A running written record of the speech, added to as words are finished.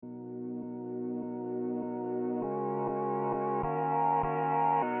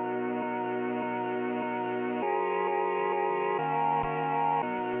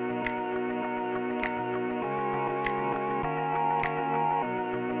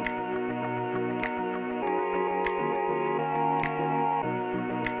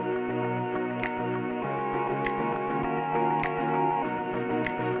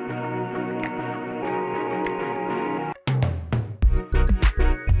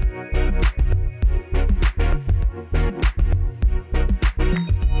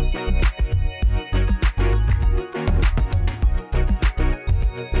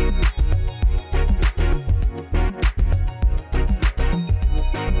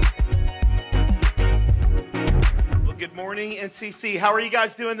Morning, NCC. How are you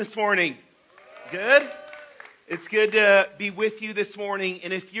guys doing this morning? Good? It's good to be with you this morning.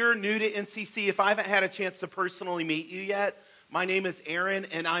 And if you're new to NCC, if I haven't had a chance to personally meet you yet, my name is Aaron,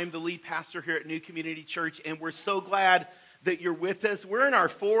 and I'm the lead pastor here at New Community Church. And we're so glad that you're with us. We're in our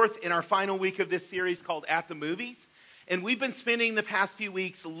fourth and our final week of this series called At the Movies. And we've been spending the past few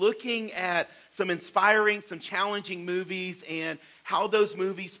weeks looking at some inspiring, some challenging movies and how those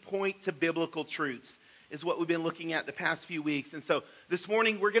movies point to biblical truths is what we've been looking at the past few weeks. And so this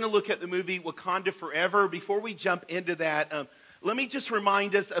morning we're going to look at the movie Wakanda Forever. Before we jump into that, let me just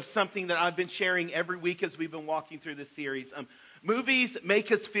remind us of something that I've been sharing every week as we've been walking through this series. Movies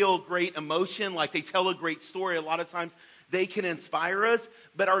make us feel great emotion, like they tell a great story. A lot of times they can inspire us.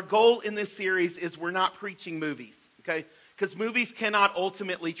 But our goal in this series is we're not preaching movies, okay? Because movies cannot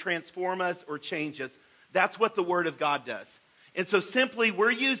ultimately transform us or change us. That's what the Word of God does. And so simply, we're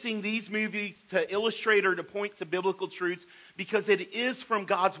using these movies to illustrate or to point to biblical truths because it is from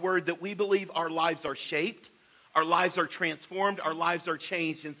God's Word that we believe our lives are shaped, our lives are transformed, our lives are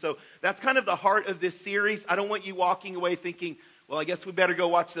changed. And so that's kind of the heart of this series. I don't want you walking away thinking, well, I guess we better go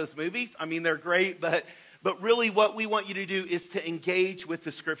watch those movies. I mean, they're great, but really what we want you to do is to engage with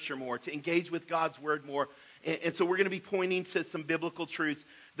the Scripture more, to engage with God's Word more. And so we're going to be pointing to some biblical truths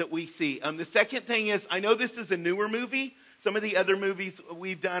that we see. The second thing is, I know this is a newer movie. Some of the other movies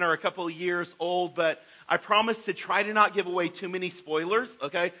we've done are a couple of years old, but I promise to try to not give away too many spoilers,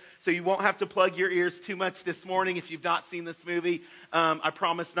 okay? So you won't have to plug your ears too much this morning if you've not seen this movie. I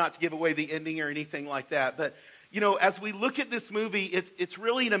promise not to give away the ending or anything like that. But, you know, as we look at this movie, it's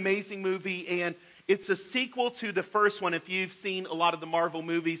really an amazing movie, and it's a sequel to the first one. If you've seen a lot of the Marvel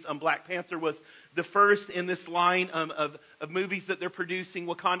movies, Black Panther was the first in this line of movies that they're producing.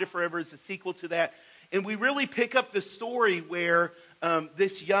 Wakanda Forever is a sequel to that. And we really pick up the story where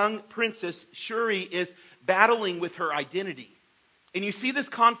this young princess, Shuri, is battling with her identity. And you see this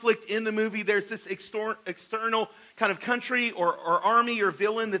conflict in the movie. There's this external kind of country or army or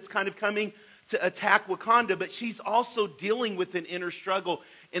villain that's kind of coming to attack Wakanda. But she's also dealing with an inner struggle.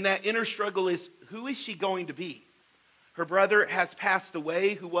 And that inner struggle is, who is she going to be? Her brother has passed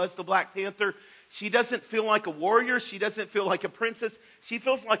away, who was the Black Panther. She doesn't feel like a warrior. She doesn't feel like a princess. She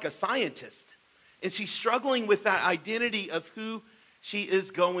feels like a scientist. And she's struggling with that identity of who she is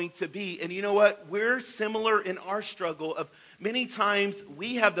going to be. And you know what? We're similar in our struggle of many times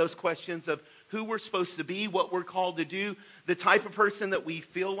we have those questions of who we're supposed to be, what we're called to do, the type of person that we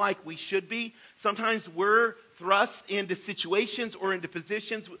feel like we should be. Sometimes we're thrust into situations or into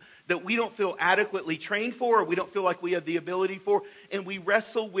positions that we don't feel adequately trained for, or we don't feel like we have the ability for, and we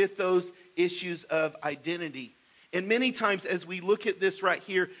wrestle with those issues of identity. And many times as we look at this right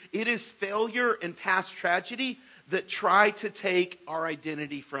here, it is failure and past tragedy that try to take our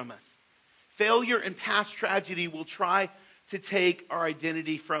identity from us. Failure and past tragedy will try to take our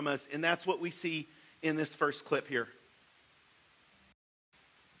identity from us. And that's what we see in this first clip here.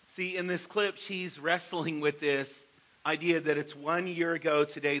 See, in this clip, she's wrestling with this idea that it's 1 year ago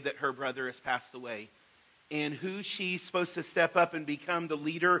today that her brother has passed away. And who she's supposed to step up and become the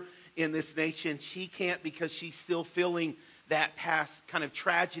leader in this nation, she can't because she's still feeling that past kind of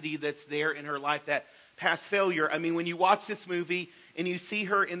tragedy that's there in her life, that past failure. I mean, when you watch this movie and you see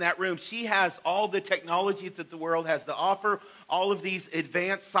her in that room, she has all the technology that the world has to offer, all of these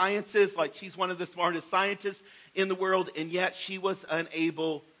advanced sciences, like she's one of the smartest scientists in the world, and yet she was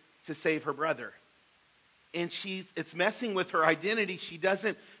unable to save her brother. And it's messing with her identity. She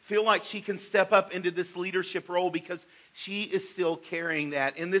doesn't feel like she can step up into this leadership role because she is still carrying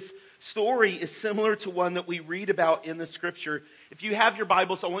that. And this story is similar to one that we read about in the Scripture. If you have your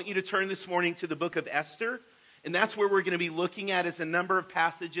Bibles, I want you to turn this morning to the book of Esther. And that's where we're going to be looking at is a number of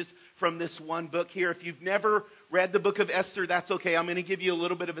passages from this one book here. If you've never read the book of Esther, that's okay. I'm going to give you a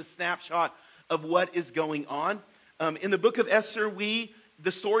little bit of a snapshot of what is going on. In the book of Esther,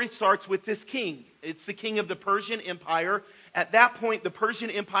 the story starts with this king. It's the king of the Persian Empire. At that point, the Persian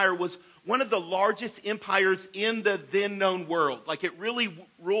Empire was one of the largest empires in the then known world. Like it really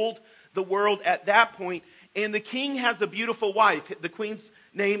ruled the world at that point. And the king has a beautiful wife. The queen's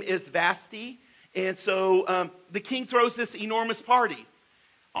name is Vashti. And so the king throws this enormous party.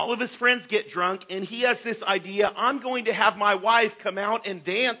 All of his friends get drunk, and he has this idea, I'm going to have my wife come out and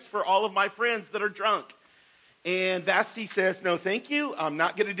dance for all of my friends that are drunk. And Vashti says, no, thank you. I'm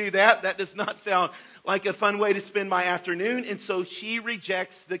not going to do that. That does not sound like a fun way to spend my afternoon. And so she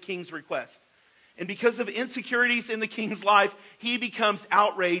rejects the king's request. And because of insecurities in the king's life, he becomes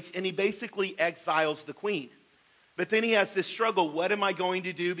outraged and he basically exiles the queen. But then he has this struggle. What am I going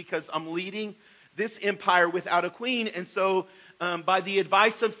to do because I'm leading this empire without a queen? And so by the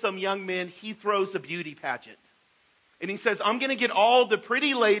advice of some young men, he throws a beauty pageant. And he says, I'm going to get all the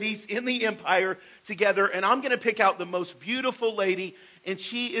pretty ladies in the empire together, and I'm going to pick out the most beautiful lady, and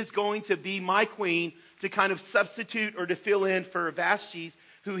she is going to be my queen to kind of substitute or to fill in for Vashti,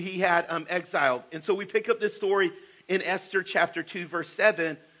 who he had exiled. And so we pick up this story in Esther chapter 2, verse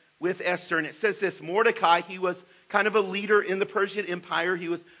 7 with Esther. And it says this: Mordecai, he was kind of a leader in the Persian Empire. He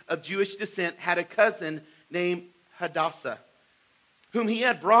was of Jewish descent, had a cousin named Hadassah, whom he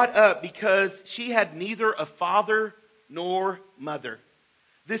had brought up because she had neither a father nor mother.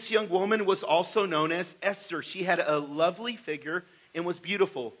 This young woman was also known as Esther. She had a lovely figure and was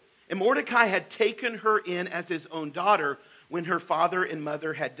beautiful. And Mordecai had taken her in as his own daughter when her father and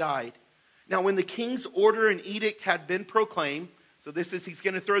mother had died. Now, when the king's order and edict had been proclaimed, so he's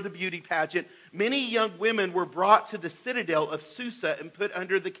going to throw the beauty pageant, many young women were brought to the citadel of Susa and put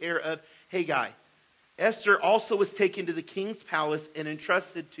under the care of Haggai. Esther also was taken to the king's palace and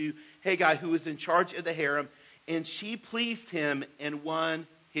entrusted to Haggai, who was in charge of the harem, and she pleased him and won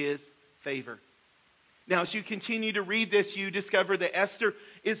his favor. Now, as you continue to read this, you discover that Esther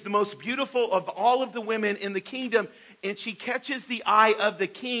is the most beautiful of all of the women in the kingdom, and she catches the eye of the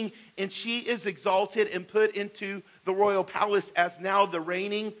king, and she is exalted and put into the royal palace as now the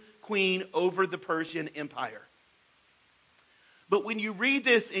reigning queen over the Persian Empire. But when you read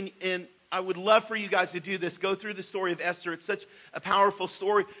this, and I would love for you guys to do this, go through the story of Esther. It's such a powerful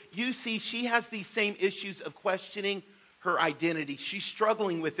story. You see, she has these same issues of questioning her identity. She's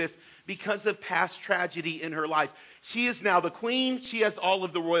struggling with this because of past tragedy in her life. She is now the queen. She has all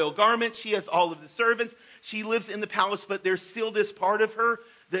of the royal garments. She has all of the servants. She lives in the palace, but there's still this part of her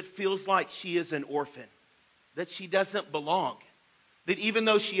that feels like she is an orphan, that she doesn't belong. That even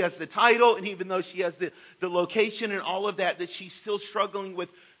though she has the title and even though she has the location and all of that, that she's still struggling with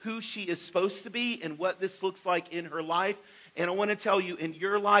who she is supposed to be and what this looks like in her life. And I want to tell you, in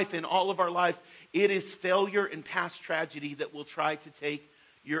your life, in all of our lives, it is failure and past tragedy that will try to take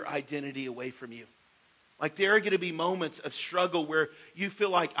your identity away from you. Like, there are going to be moments of struggle where you feel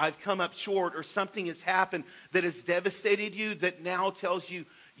like I've come up short or something has happened that has devastated you, that now tells you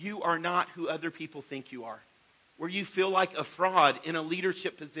you are not who other people think you are. Where you feel like a fraud in a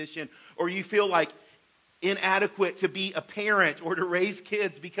leadership position, or you feel like inadequate to be a parent or to raise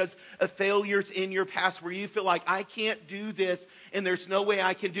kids because of failures in your past, where you feel like I can't do this and there's no way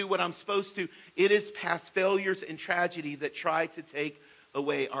I can do what I'm supposed to. It is past failures and tragedy that try to take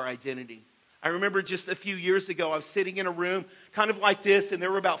away our identity. I remember just a few years ago, I was sitting in a room kind of like this, and there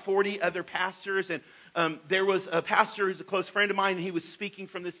were about 40 other pastors, and there was a pastor who's a close friend of mine, and he was speaking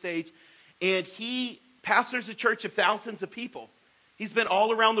from the stage, and he pastors a church of thousands of people. He's been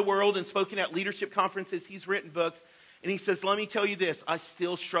all around the world and spoken at leadership conferences. He's written books. And he says, let me tell you this, I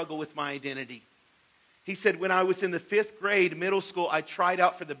still struggle with my identity. He said, when I was in the 5th grade, middle school, I tried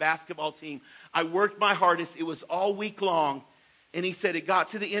out for the basketball team. I worked my hardest. It was all week long. And he said, it got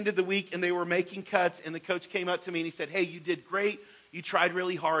to the end of the week and they were making cuts. And the coach came up to me and he said, hey, you did great. You tried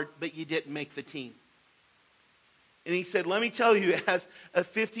really hard, but you didn't make the team. And he said, let me tell you, as a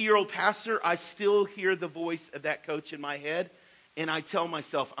 50-year-old pastor, I still hear the voice of that coach in my head. And I tell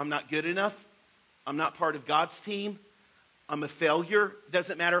myself, I'm not good enough. I'm not part of God's team. I'm a failure.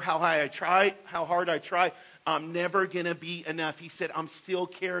 Doesn't matter how hard I try. I'm never going to be enough. He said, I'm still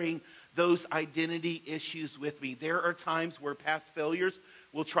carrying those identity issues with me. There are times where past failures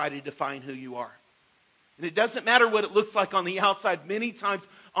will try to define who you are. And it doesn't matter what it looks like on the outside. Many times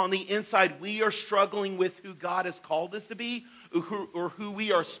on the inside, we are struggling with who God has called us to be, or who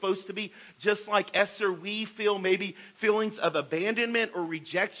we are supposed to be. Just like Esther, we feel maybe feelings of abandonment or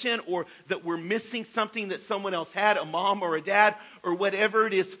rejection, or that we're missing something that someone else had, a mom or a dad, or whatever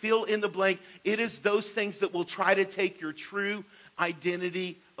it is, fill in the blank. It is those things that will try to take your true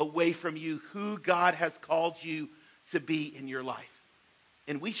identity away from you, who God has called you to be in your life.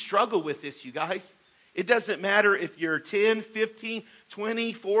 And we struggle with this, you guys. It doesn't matter if you're 10, 15,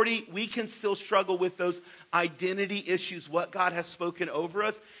 20, 40, we can still struggle with those identity issues, what God has spoken over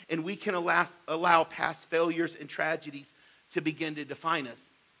us, and we can allow past failures and tragedies to begin to define us.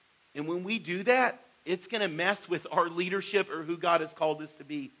 And when we do that, it's going to mess with our leadership or who God has called us to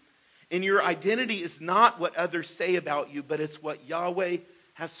be. And your identity is not what others say about you, but it's what Yahweh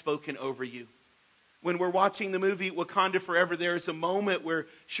has spoken over you. When we're watching the movie Wakanda Forever, there is a moment where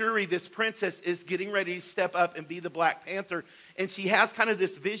Shuri, this princess, is getting ready to step up and be the Black Panther. And she has kind of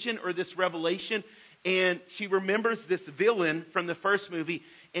this vision or this revelation. And she remembers this villain from the first movie.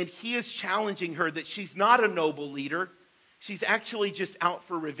 And he is challenging her that she's not a noble leader. She's actually just out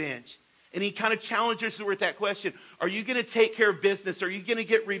for revenge. And he kind of challenges her with that question. Are you going to take care of business? Are you going to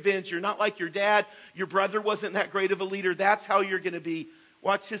get revenge? You're not like your dad. Your brother wasn't that great of a leader. That's how you're going to be.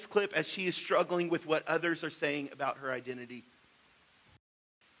 Watch this clip as she is struggling with what others are saying about her identity.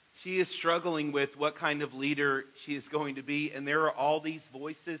 She is struggling with what kind of leader she is going to be. And there are all these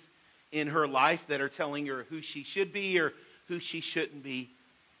voices in her life that are telling her who she should be or who she shouldn't be.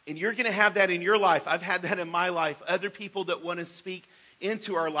 And you're going to have that in your life. I've had that in my life. Other people that want to speak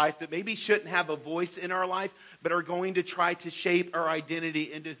into our life that maybe shouldn't have a voice in our life, but are going to try to shape our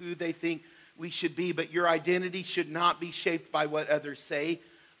identity into who they think we should be. But your identity should not be shaped by what others say,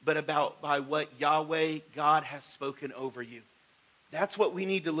 but by what Yahweh, God, has spoken over you. That's what we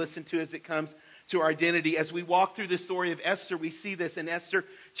need to listen to as it comes to our identity. As we walk through the story of Esther, we see this in Esther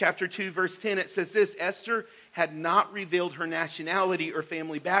chapter 2, verse 10. It says this: Esther had not revealed her nationality or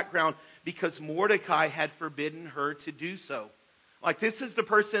family background because Mordecai had forbidden her to do so. Like, this is the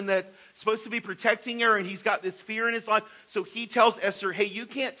person that's supposed to be protecting her, and he's got this fear in his life. So he tells Esther, hey, you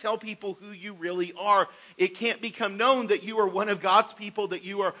can't tell people who you really are. It can't become known that you are one of God's people, that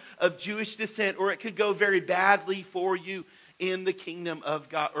you are of Jewish descent, or it could go very badly for you in the kingdom of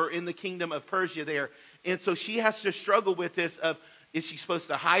God, or in the kingdom of Persia there. And so she has to struggle with this of, is she supposed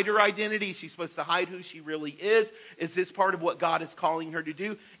to hide her identity? Is she supposed to hide who she really is? Is this part of what God is calling her to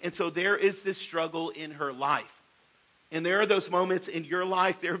do? And so there is this struggle in her life. And there are those moments in your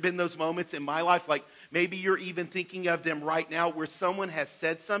life, there have been those moments in my life, like maybe you're even thinking of them right now, where someone has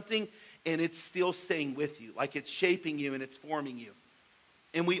said something and it's still staying with you, like it's shaping you and it's forming you.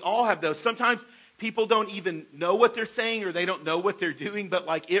 And we all have those. Sometimes people don't even know what they're saying, or they don't know what they're doing, but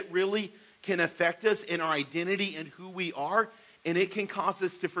like it really can affect us in our identity and who we are, and it can cause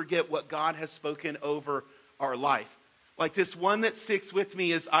us to forget what God has spoken over our life. Like this one that sticks with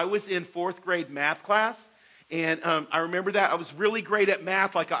me is I was in 4th grade math class, and I remember that I was really great at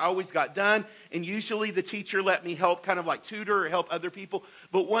math, like I always got done, and usually the teacher let me help kind of like tutor or help other people,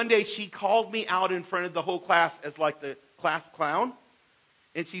 but one day she called me out in front of the whole class as like the class clown.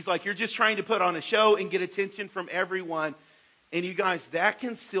 And she's like, you're just trying to put on a show and get attention from everyone. And you guys, that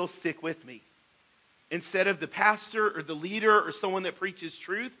can still stick with me. Instead of the pastor or the leader or someone that preaches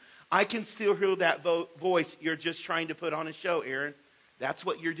truth, I can still hear that voice. You're just trying to put on a show, Aaron. That's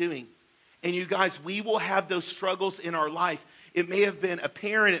what you're doing. And you guys, we will have those struggles in our life. It may have been a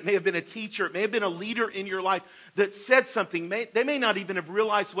parent. It may have been a teacher. It may have been a leader in your life that said something. They may not even have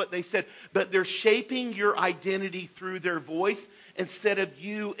realized what they said, but they're shaping your identity through their voice, instead of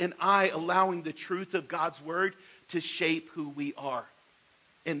you and I allowing the truth of God's word to shape who we are.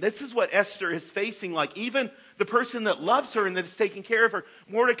 And this is what Esther is facing. Like even the person that loves her and that is taking care of her,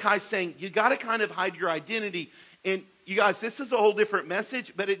 Mordecai's saying, you got to kind of hide your identity. And you guys, this is a whole different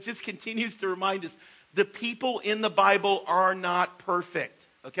message, but it just continues to remind us the people in the Bible are not perfect,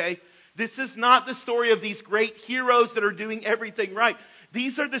 okay? This is not the story of these great heroes that are doing everything right.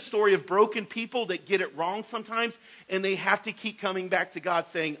 These are the story of broken people that get it wrong sometimes, and they have to keep coming back to God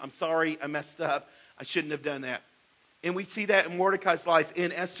saying, I'm sorry, I messed up. I shouldn't have done that. And we see that in Mordecai's life.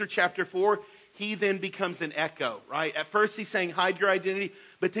 In Esther chapter 4, he then becomes an echo, right? At first he's saying, hide your identity,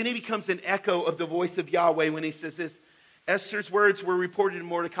 but then he becomes an echo of the voice of Yahweh when he says this. Esther's words were reported to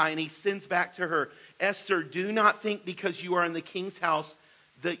Mordecai, and he sends back to her, Esther, do not think because you are in the king's house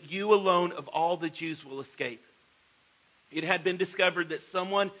that you alone of all the Jews will escape. It had been discovered that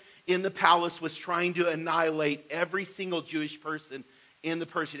someone in the palace was trying to annihilate every single Jewish person in the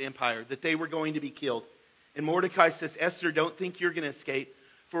Persian Empire, that they were going to be killed. And Mordecai says, Esther, don't think you're going to escape.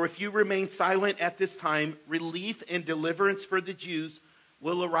 For if you remain silent at this time, relief and deliverance for the Jews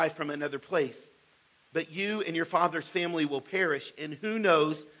will arrive from another place. But you and your father's family will perish, and who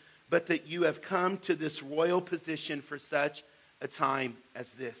knows but that you have come to this royal position for such a time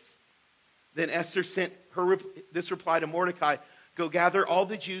as this. Then Esther sent this reply to Mordecai, go gather all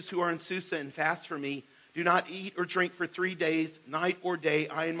the Jews who are in Susa and fast for me. Do not eat or drink for 3 days, night or day.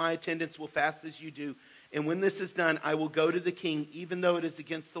 I and my attendants will fast as you do. And when this is done, I will go to the king, even though it is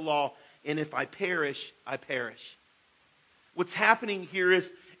against the law. And if I perish, I perish. What's happening here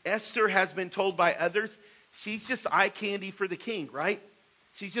is Esther has been told by others, she's just eye candy for the king, right?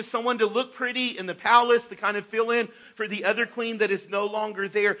 She's just someone to look pretty in the palace, to kind of fill in for the other queen that is no longer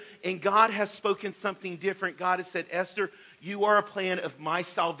there. And God has spoken something different. God has said, Esther, you are a plan of my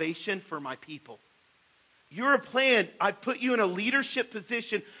salvation for my people. You're a plan. I put you in a leadership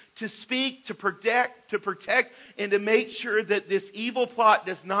position to speak, to protect, and to make sure that this evil plot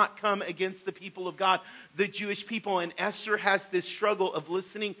does not come against the people of God, the Jewish people. And Esther has this struggle of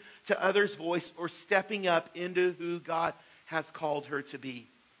listening to others' voice or stepping up into who God has called her to be.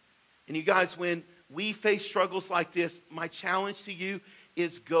 And you guys, when we face struggles like this, my challenge to you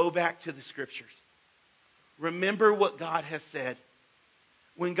is go back to the scriptures. Remember what God has said.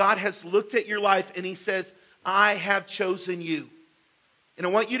 When God has looked at your life and he says, I have chosen you. And I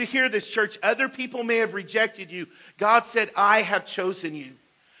want you to hear this, church. Other people may have rejected you. God said, I have chosen you.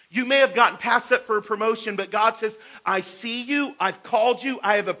 You may have gotten passed up for a promotion, but God says, I see you, I've called you,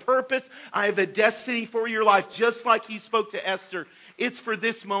 I have a purpose, I have a destiny for your life, just like he spoke to Esther. It's for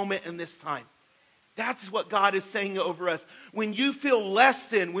this moment and this time. That's what God is saying over us. When you feel less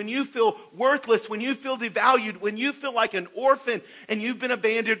than, when you feel worthless, when you feel devalued, when you feel like an orphan and you've been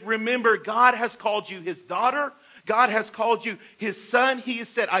abandoned, remember, God has called you his daughter. God has called you his son. He has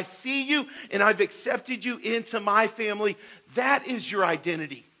said, I see you and I've accepted you into my family. That is your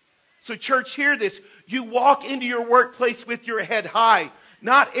identity. So church, hear this. You walk into your workplace with your head high,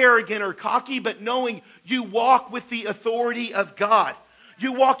 not arrogant or cocky, but knowing you walk with the authority of God.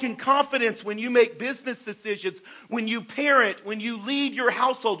 You walk in confidence when you make business decisions, when you parent, when you lead your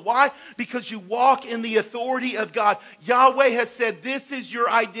household. Why? Because you walk in the authority of God. Yahweh has said, this is your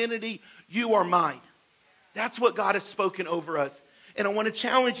identity. You are mine. That's what God has spoken over us. And I want to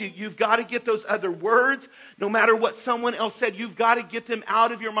challenge you. You've got to get those other words. No matter what someone else said, you've got to get them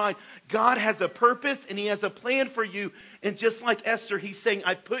out of your mind. God has a purpose and he has a plan for you. And just like Esther, he's saying,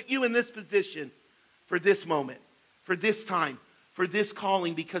 I put you in this position for this moment, for this time, for this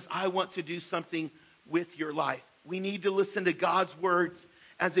calling, because I want to do something with your life. We need to listen to God's words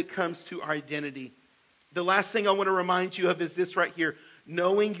as it comes to our identity. The last thing I want to remind you of is this right here.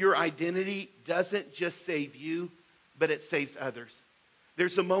 Knowing your identity doesn't just save you, but it saves others.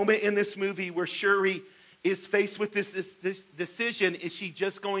 There's a moment in this movie where Shuri is faced with this decision. Is she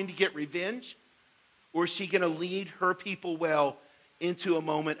just going to get revenge? Or is she going to lead her people well into a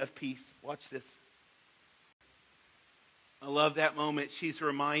moment of peace? Watch this. I love that moment. She's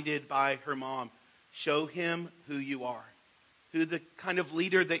reminded by her mom, show him who you are. Who the kind of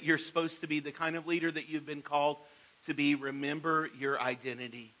leader that you're supposed to be, the kind of leader that you've been called to be. Remember your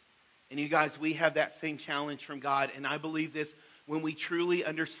identity. And you guys, we have that same challenge from God. And I believe this, when we truly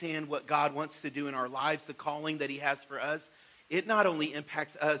understand what God wants to do in our lives, the calling that he has for us, it not only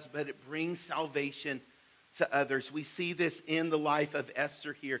impacts us, but it brings salvation to others. We see this in the life of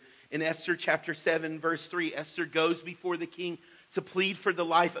Esther here. In Esther chapter 7, verse 3, Esther goes before the king to plead for the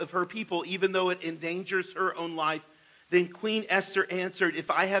life of her people, even though it endangers her own life. Then Queen Esther answered, if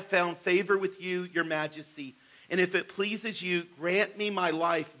I have found favor with you, your majesty, and if it pleases you, grant me my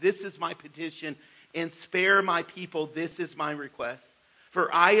life. This is my petition. And spare my people. This is my request.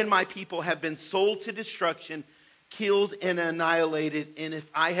 For I and my people have been sold to destruction, killed and annihilated. And if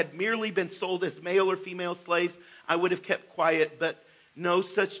I had merely been sold as male or female slaves, I would have kept quiet. But no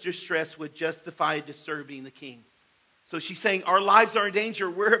such distress would justify disturbing the king. So she's saying our lives are in danger.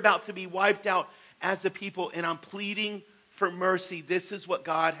 We're about to be wiped out as a people. And I'm pleading for mercy. This is what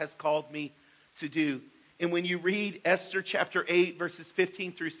God has called me to do. And when you read Esther chapter 8, verses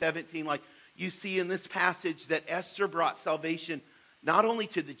 15 through 17, like you see in this passage that Esther brought salvation not only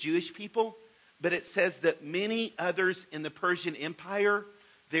to the Jewish people, but it says that many others in the Persian Empire,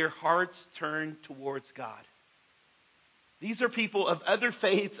 their hearts turned towards God. These are people of other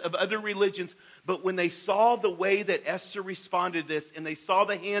faiths, of other religions, but when they saw the way that Esther responded to this, and they saw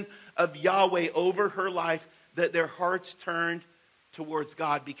the hand of Yahweh over her life, that their hearts turned towards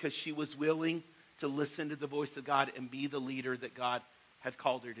God because she was willing to listen to the voice of God and be the leader that God had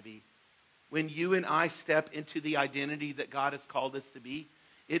called her to be. When you and I step into the identity that God has called us to be,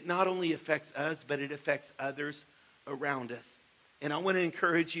 it not only affects us, but it affects others around us. And I want to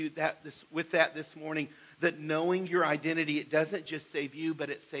encourage you with that this morning, that knowing your identity, it doesn't just save you,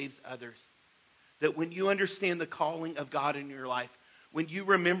 but it saves others. That when you understand the calling of God in your life, when you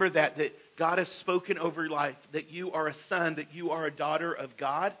remember that God has spoken over your life, that you are a son, that you are a daughter of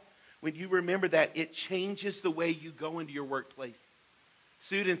God, when you remember that, it changes the way you go into your workplace.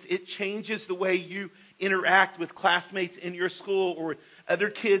 Students, it changes the way you interact with classmates in your school or other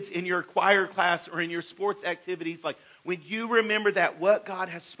kids in your choir class or in your sports activities. Like when you remember that what God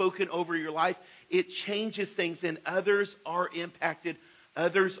has spoken over your life, it changes things and others are impacted.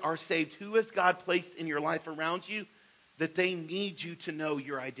 Others are saved. Who has God placed in your life around you that they need you to know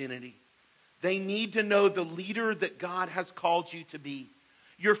your identity? They need to know the leader that God has called you to be.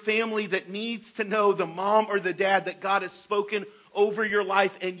 Your family that needs to know the mom or the dad that God has spoken over your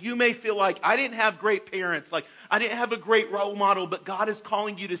life. And you may feel like, I didn't have great parents, like I didn't have a great role model, but God is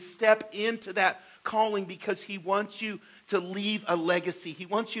calling you to step into that calling because he wants you to leave a legacy. He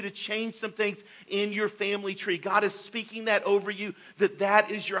wants you to change some things in your family tree. God is speaking that over you,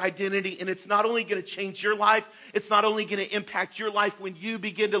 that is your identity. And it's not only going to change your life, it's not only going to impact your life when you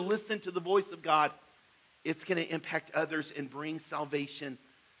begin to listen to the voice of God, it's going to impact others and bring salvation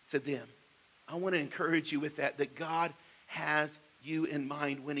to them. I want to encourage you with that God has you in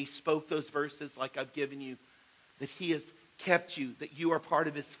mind when he spoke those verses like I've given you, that he has kept you, that you are part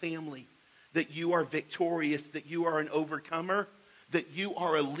of his family, that you are victorious, that you are an overcomer, that you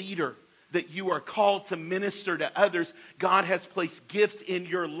are a leader, that you are called to minister to others. God has placed gifts in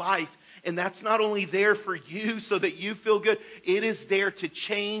your life, and that's not only there for you so that you feel good, it is there to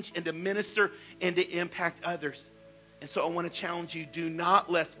change and to minister and to impact others. And so I want to challenge you, do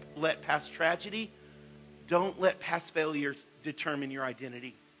not let past tragedy, don't let past failures determine your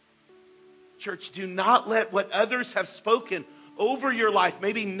identity. Church, do not let what others have spoken over your life,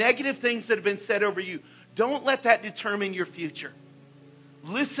 maybe negative things that have been said over you, don't let that determine your future.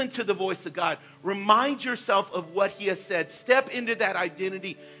 Listen to the voice of God. Remind yourself of what he has said. Step into that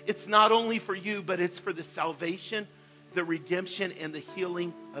identity. It's not only for you, but it's for the salvation, the redemption, and the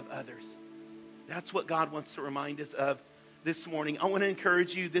healing of others. That's what God wants to remind us of this morning. I want to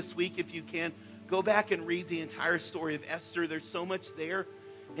encourage you this week, if you can, go back and read the entire story of Esther. There's so much there,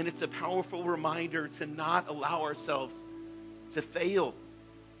 and it's a powerful reminder to not allow ourselves to fail,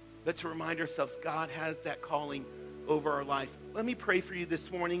 but to remind ourselves God has that calling over our life. Let me pray for you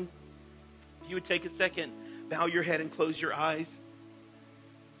this morning. If you would take a second, bow your head and close your eyes.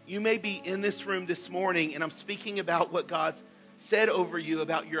 You may be in this room this morning, and I'm speaking about what God's said over you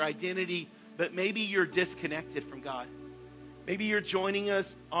about your identity, but maybe you're disconnected from God. Maybe you're joining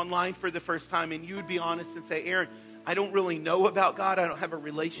us online for the first time, and you would be honest and say, Aaron, I don't really know about God. I don't have a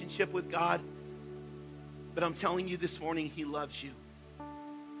relationship with God. But I'm telling you this morning, he loves you.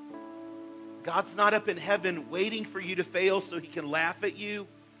 God's not up in heaven waiting for you to fail so he can laugh at you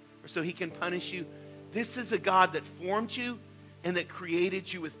or so he can punish you. This is a God that formed you and that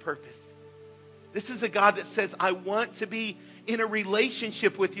created you with purpose. This is a God that says, I want to be in a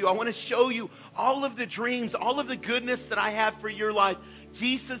relationship with you. I want to show you all of the dreams, all of the goodness that I have for your life.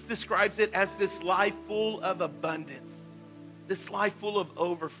 Jesus describes it as this life full of abundance, this life full of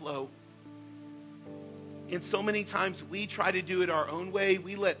overflow. And so many times we try to do it our own way.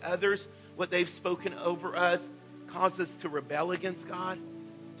 We let others, what they've spoken over us, cause us to rebel against God,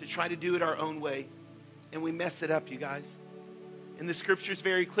 to try to do it our own way. And we mess it up, you guys. And the scripture is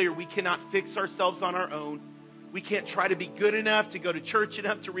very clear. We cannot fix ourselves on our own. We can't try to be good enough, to go to church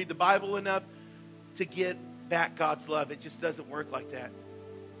enough, to read the Bible enough, to get back God's love. It just doesn't work like that.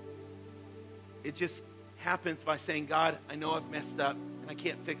 It just happens by saying, God, I know I've messed up, and I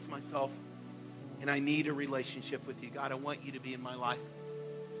can't fix myself, and I need a relationship with you. God, I want you to be in my life.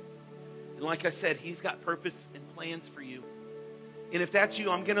 And like I said, he's got purpose and plans for you. And if that's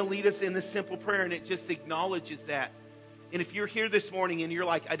you, I'm going to lead us in this simple prayer, and it just acknowledges that. And if you're here this morning and you're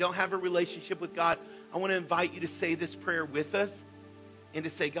like, I don't have a relationship with God, I want to invite you to say this prayer with us and to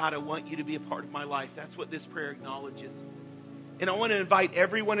say, God, I want you to be a part of my life. That's what this prayer acknowledges. And I want to invite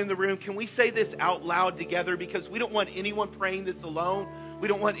everyone in the room. Can we say this out loud together? Because we don't want anyone praying this alone. We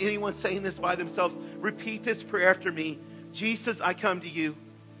don't want anyone saying this by themselves. Repeat this prayer after me. Jesus, I come to you.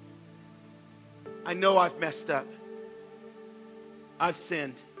 I know I've messed up. I've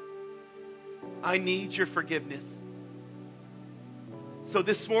sinned. I need your forgiveness. So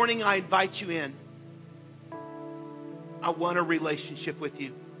this morning I invite you in. I want a relationship with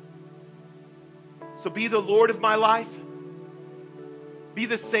you. So be the Lord of my life. Be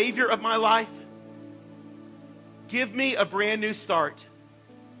the Savior of my life. Give me a brand new start.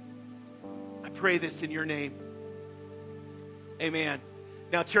 I pray this in your name. Amen.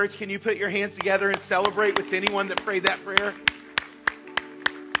 Now, church, can you put your hands together and celebrate with anyone that prayed that prayer?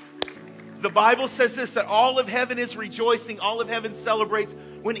 The Bible says this, that all of heaven is rejoicing, all of heaven celebrates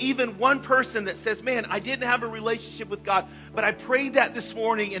when even one person that says, man, I didn't have a relationship with God, but I prayed that this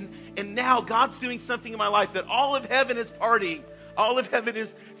morning, and now God's doing something in my life, that all of heaven is partying, all of heaven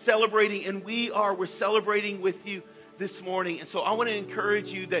is celebrating, and we're celebrating with you this morning. And so I want to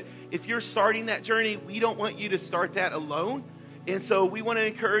encourage you that if you're starting that journey, we don't want you to start that alone. And so we want to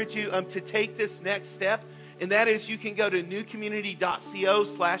encourage you to take this next step. And that is, you can go to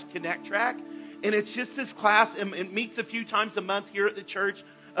newcommunity.co/connect-track. And it's just this class, and it meets a few times a month here at the church,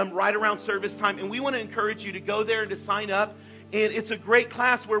 right around service time. And we want to encourage you to go there and to sign up. And it's a great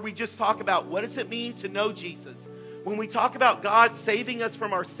class where we just talk about what does it mean to know Jesus. When we talk about God saving us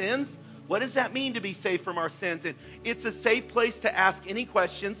from our sins, what does that mean to be saved from our sins? And it's a safe place to ask any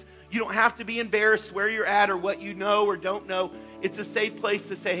questions. You don't have to be embarrassed where you're at or what you know or don't know. It's a safe place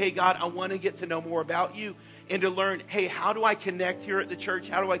to say, hey, God, I want to get to know more about you. And to learn, hey, how do I connect here at the church?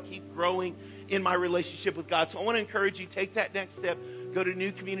 How do I keep growing in my relationship with God? So I want to encourage you, take that next step. Go to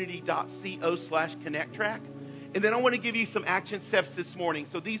newcommunity.co/connect-track. And then I want to give you some action steps this morning.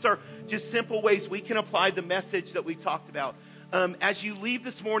 So these are just simple ways we can apply the message that we talked about. As you leave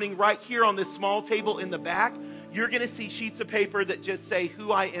this morning, right here on this small table in the back, you're going to see sheets of paper that just say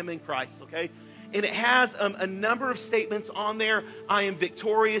who I am in Christ, okay? And it has a number of statements on there. I am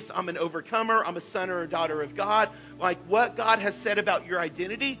victorious. I'm an overcomer. I'm a son or a daughter of God. Like what God has said about your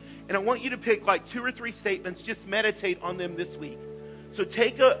identity. And I want you to pick like 2 or 3 statements. Just meditate on them this week. So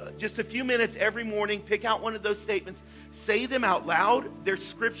take just a few minutes every morning. Pick out one of those statements. Say them out loud. There's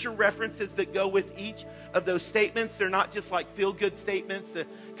scripture references that go with each of those statements. They're not just like feel-good statements to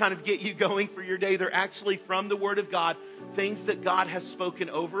kind of get you going for your day. They're actually from the Word of God, things that God has spoken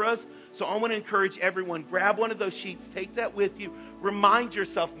over us. So I want to encourage everyone, grab one of those sheets, take that with you, remind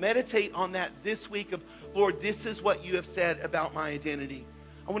yourself, meditate on that this week of, Lord, this is what you have said about my identity.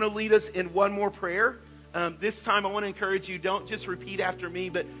 I want to lead us in one more prayer. This time I want to encourage you, don't just repeat after me,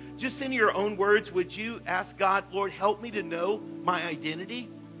 but just in your own words, would you ask God, Lord, help me to know my identity?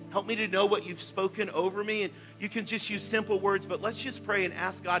 Help me to know what you've spoken over me. And you can just use simple words, but let's just pray and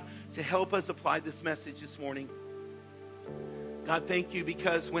ask God to help us apply this message this morning. God, thank you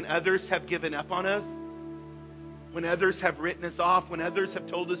because when others have given up on us, when others have written us off, when others have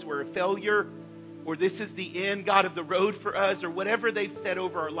told us we're a failure, or this is the end, God, of the road for us, or whatever they've said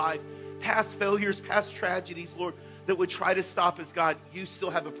over our life, past failures, past tragedies, Lord, that would try to stop us, God, you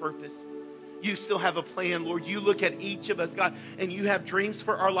still have a purpose. You still have a plan, Lord. You look at each of us, God, and you have dreams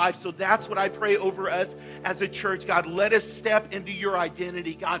for our life. So that's what I pray over us as a church, God. Let us step into your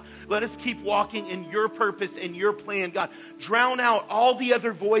identity, God. Let us keep walking in your purpose and your plan, God. Drown out all the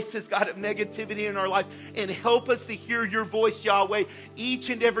other voices, God, of negativity in our life and help us to hear your voice, Yahweh,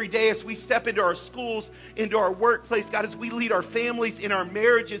 each and every day as we step into our schools, into our workplace, God, as we lead our families in our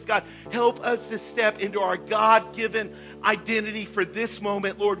marriages, God. Help us to step into our God-given identity for this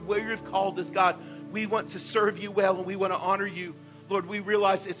moment, Lord, where you've called us, God. We want to serve you well and we want to honor you. Lord, we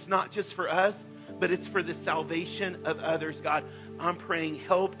realize it's not just for us, but it's for the salvation of others, God. I'm praying,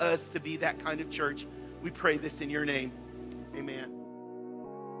 help us to be that kind of church. We pray this in your name. Amen.